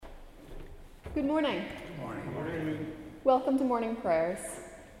Good morning. Good morning. Welcome to morning prayers.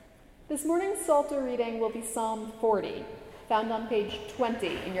 This morning's Psalter reading will be Psalm 40, found on page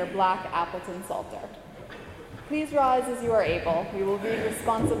 20 in your black Appleton Psalter. Please rise as you are able. We will read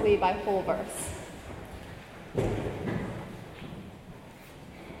responsively by whole verse.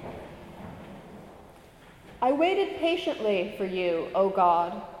 I waited patiently for you, O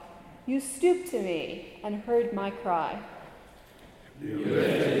God. You stooped to me and heard my cry. You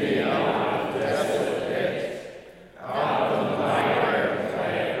lifted me out of the desolate pit, out of the fire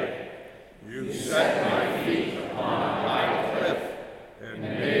clay. You set my feet upon a high cliff and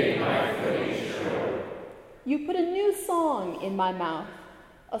made my footing sure. You put a new song in my mouth,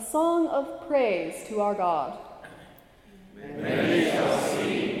 a song of praise to our God. Many shall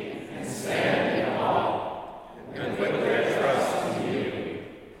see and stand in awe and put their trust in you.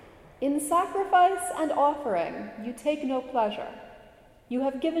 In sacrifice and offering you take no pleasure. You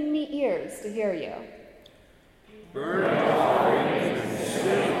have given me ears to hear you. Burnt offerings and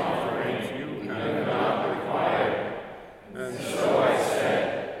sin offerings you have not required. And so I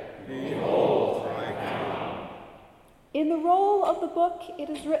said, Behold, I come. In the roll of the book it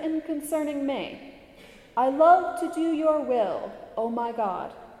is written concerning me. I love to do your will, O my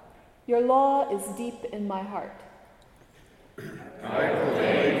God. Your law is deep in my heart. I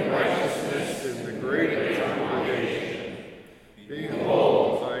proclaim righteousness in the great congregation.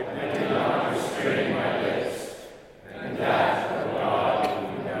 Behold, I did not restrain my lips, and that, O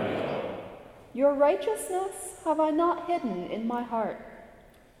God, you know. Your righteousness have I not hidden in my heart.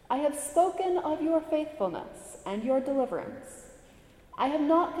 I have spoken of your faithfulness and your deliverance. I have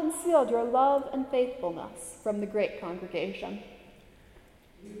not concealed your love and faithfulness from the great congregation.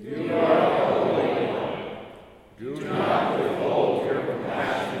 You are the Holy One. Do not withhold your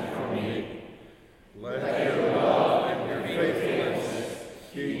compassion from me. Let your love and your faithfulness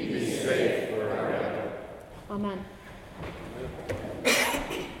keep me safe forever. Amen.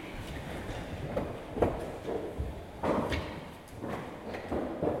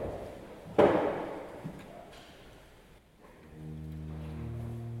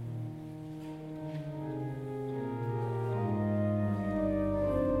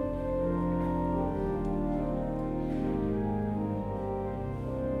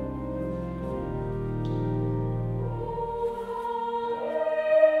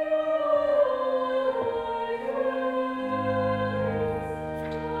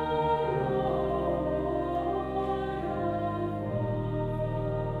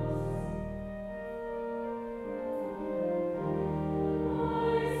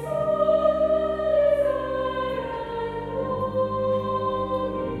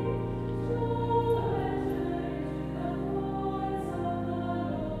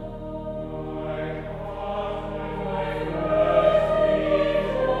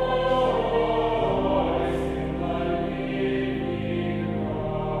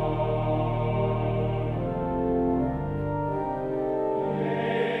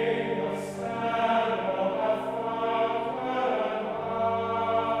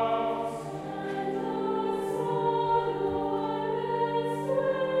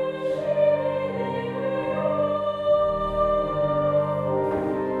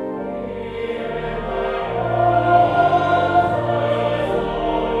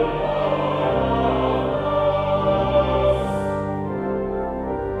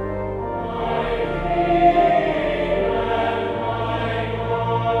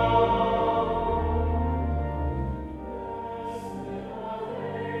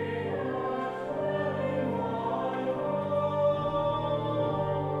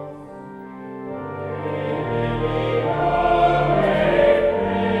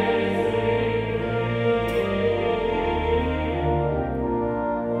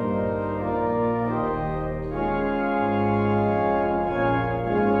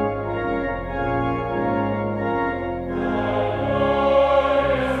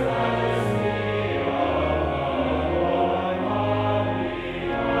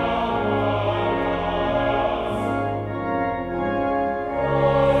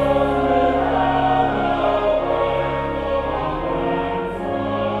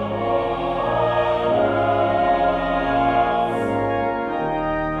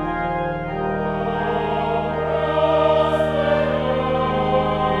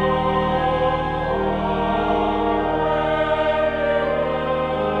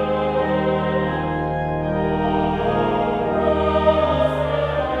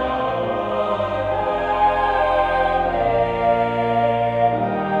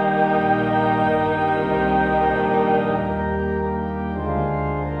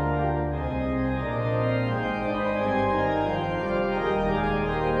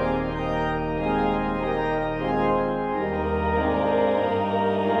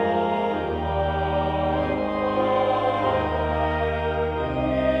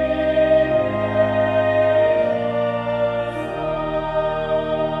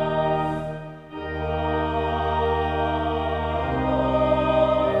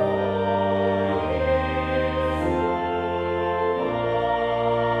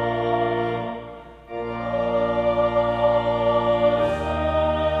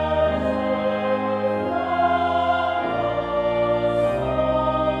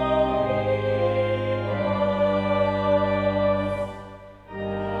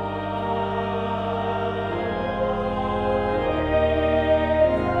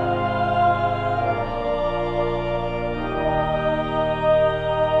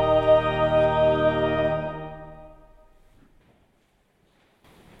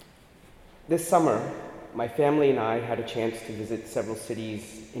 This summer, my family and I had a chance to visit several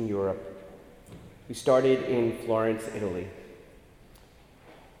cities in Europe. We started in Florence, Italy.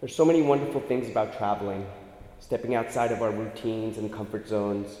 There's so many wonderful things about traveling, stepping outside of our routines and comfort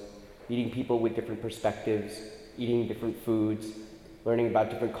zones, meeting people with different perspectives, eating different foods, learning about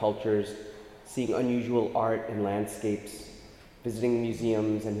different cultures, seeing unusual art and landscapes, visiting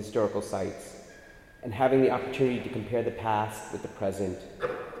museums and historical sites, and having the opportunity to compare the past with the present,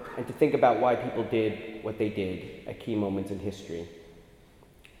 and to think about why people did what they did at key moments in history.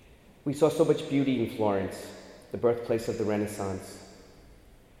 We saw so much beauty in Florence, the birthplace of the Renaissance.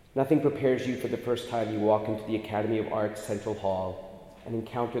 Nothing prepares you for the first time you walk into the Academy of Arts Central Hall and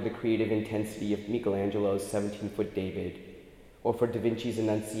encounter the creative intensity of Michelangelo's 17-foot David, or for Da Vinci's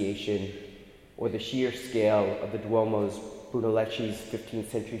Annunciation, or the sheer scale of the Duomo's Brunelleschi's 15th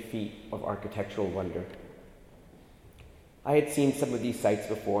century feat of architectural wonder. I had seen some of these sites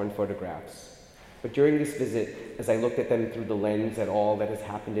before in photographs, but during this visit, as I looked at them through the lens at all that has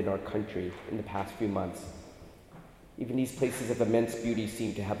happened in our country in the past few months, even these places of immense beauty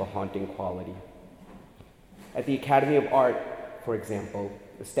seem to have a haunting quality. At the Academy of Art, for example,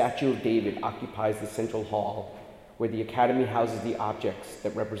 the statue of David occupies the central hall, where the Academy houses the objects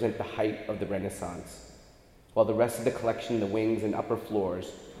that represent the height of the Renaissance, while the rest of the collection, the wings and upper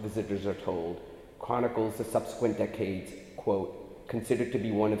floors, visitors are told, chronicles the subsequent decades, quote, considered to be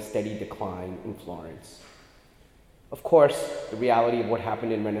one of steady decline in Florence. Of course, the reality of what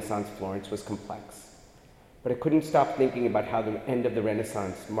happened in Renaissance Florence was complex. But I couldn't stop thinking about how the end of the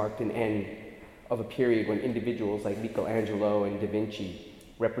Renaissance marked an end of a period when individuals like Michelangelo and Da Vinci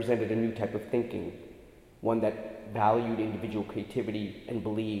represented a new type of thinking, one that valued individual creativity and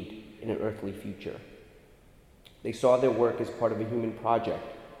believed in an earthly future. They saw their work as part of a human project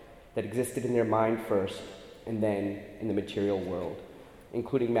that existed in their mind first and then in the material world,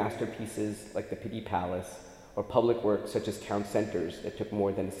 including masterpieces like the Pitti Palace or public works such as town centers that took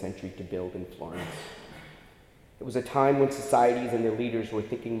more than a century to build in Florence. It was a time when societies and their leaders were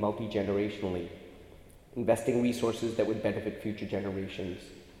thinking multi-generationally, investing resources that would benefit future generations.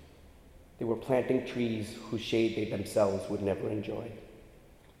 They were planting trees whose shade they themselves would never enjoy.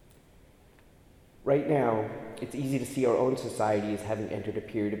 Right now, it's easy to see our own society as having entered a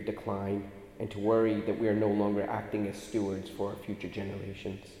period of decline and to worry that we are no longer acting as stewards for our future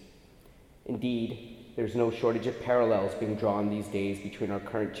generations. Indeed, there's no shortage of parallels being drawn these days between our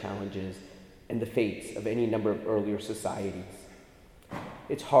current challenges and the fates of any number of earlier societies.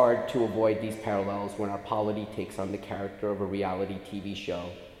 It's hard to avoid these parallels when our polity takes on the character of a reality TV show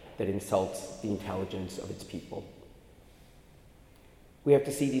that insults the intelligence of its people. We have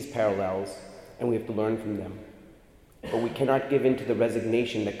to see these parallels, and we have to learn from them. But we cannot give in to the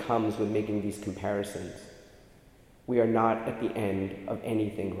resignation that comes with making these comparisons. We are not at the end of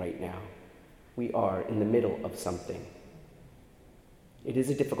anything right now. We are in the middle of something. It is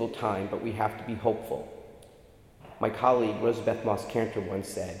a difficult time, but we have to be hopeful. My colleague, Rosabeth Moss-Cantor, once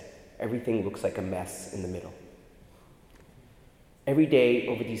said, "Everything looks like a mess in the middle." Every day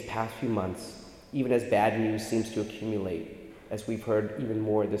over these past few months, even as bad news seems to accumulate, as we've heard even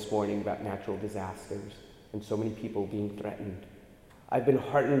more this morning about natural disasters and so many people being threatened, I've been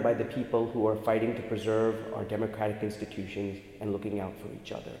heartened by the people who are fighting to preserve our democratic institutions and looking out for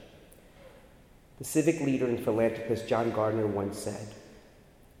each other. The civic leader and philanthropist John Gardner once said,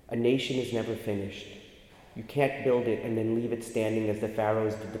 "A nation is never finished. You can't build it and then leave it standing as the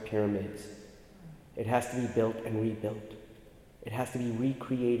pharaohs did the pyramids. It has to be built and rebuilt. It has to be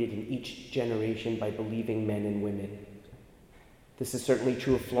recreated in each generation by believing men and women." This is certainly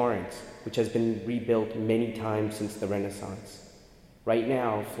true of Florence, which has been rebuilt many times since the Renaissance. Right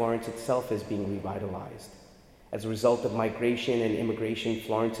now, Florence itself is being revitalized. As a result of migration and immigration,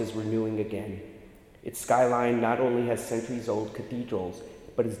 Florence is renewing again. Its skyline not only has centuries-old cathedrals,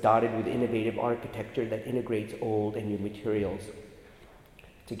 but is dotted with innovative architecture that integrates old and new materials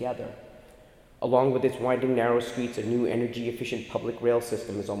together. Along with its winding narrow streets, a new energy-efficient public rail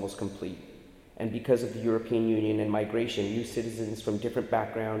system is almost complete. And because of the European Union and migration, new citizens from different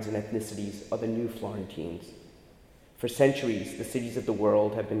backgrounds and ethnicities are the new Florentines. For centuries, the cities of the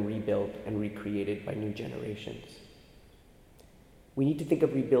world have been rebuilt and recreated by new generations. We need to think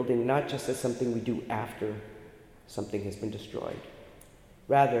of rebuilding not just as something we do after something has been destroyed.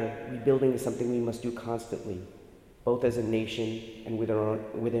 Rather, rebuilding is something we must do constantly, both as a nation and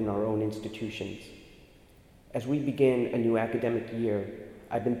within our own institutions. As we begin a new academic year,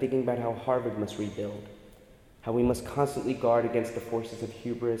 I've been thinking about how Harvard must rebuild, how we must constantly guard against the forces of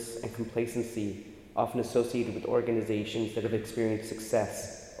hubris and complacency often associated with organizations that have experienced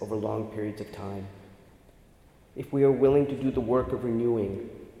success over long periods of time. If we are willing to do the work of renewing,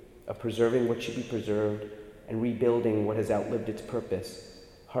 of preserving what should be preserved and rebuilding what has outlived its purpose,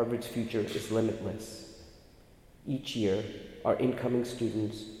 Harvard's future is limitless. Each year, our incoming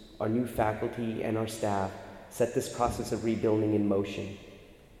students, our new faculty, and our staff set this process of rebuilding in motion.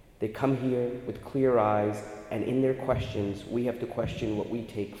 They come here with clear eyes, and in their questions, we have to question what we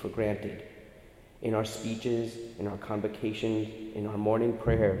take for granted. In our speeches, in our convocations, in our morning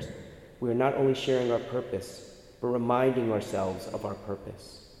prayers, we are not only sharing our purpose, but reminding ourselves of our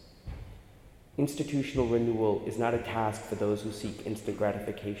purpose. Institutional renewal is not a task for those who seek instant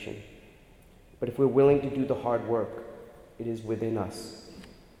gratification. But if we're willing to do the hard work, it is within us.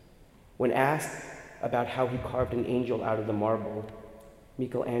 When asked about how he carved an angel out of the marble,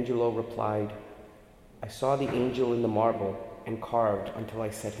 Michelangelo replied, "I saw the angel in the marble and carved until I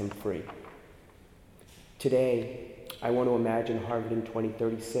set him free." Today, I want to imagine Harvard in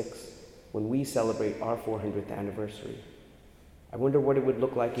 2036 when we celebrate our 400th anniversary. I wonder what it would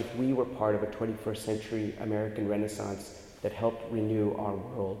look like if we were part of a 21st century American Renaissance that helped renew our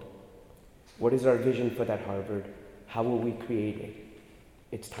world. What is our vision for that Harvard? How will we create it?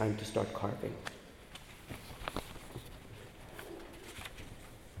 It's time to start carving.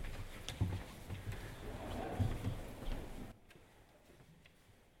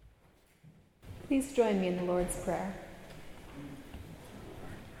 Please join me in the Lord's Prayer.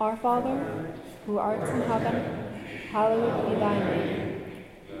 Our Father, who art in heaven, hallowed be thy name.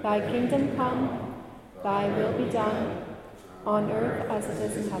 Thy kingdom come, thy will be done, on earth as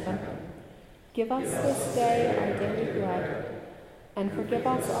it is in heaven. Give us this day our daily bread, and forgive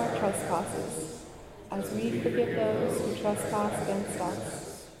us our trespasses, as we forgive those who trespass against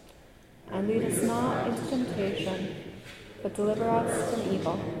us. And lead us not into temptation, but deliver us from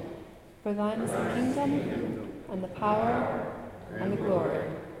evil. For thine is the kingdom, and the power, and the glory,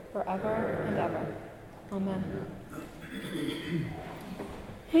 forever and ever. Amen.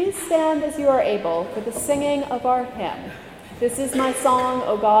 Please stand as you are able for the singing of our hymn. This is my song,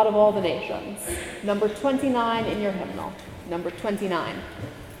 O God of all the nations. Number 29 in your hymnal. Number 29.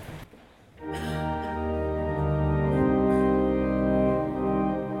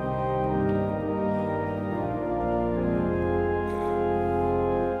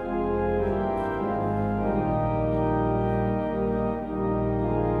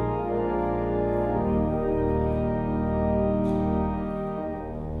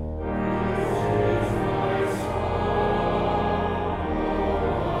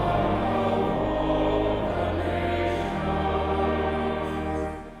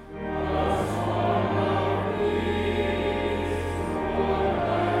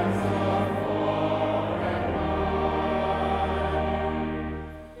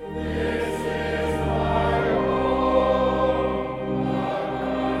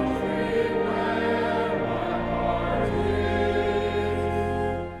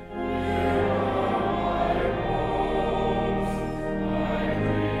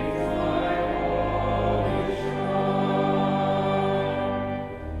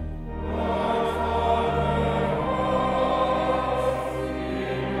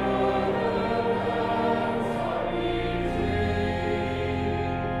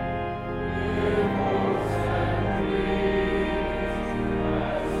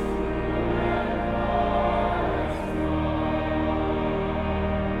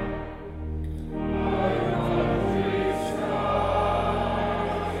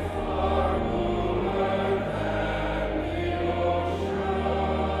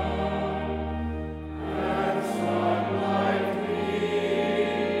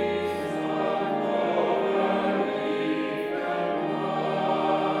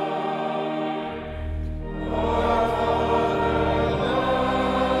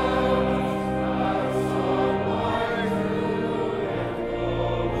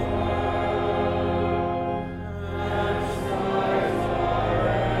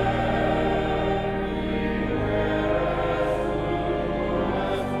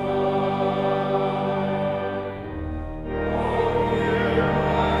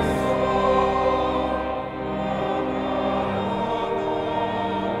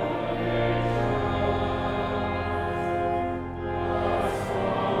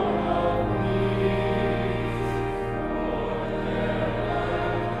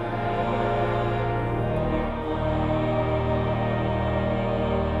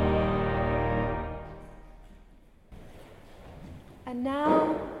 And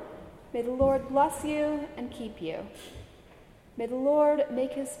now, may the Lord bless you and keep you. May the Lord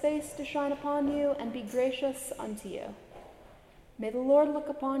make his face to shine upon you and be gracious unto you. May the Lord look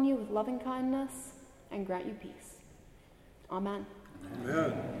upon you with loving kindness and grant you peace. Amen.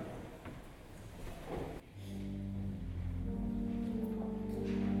 Amen.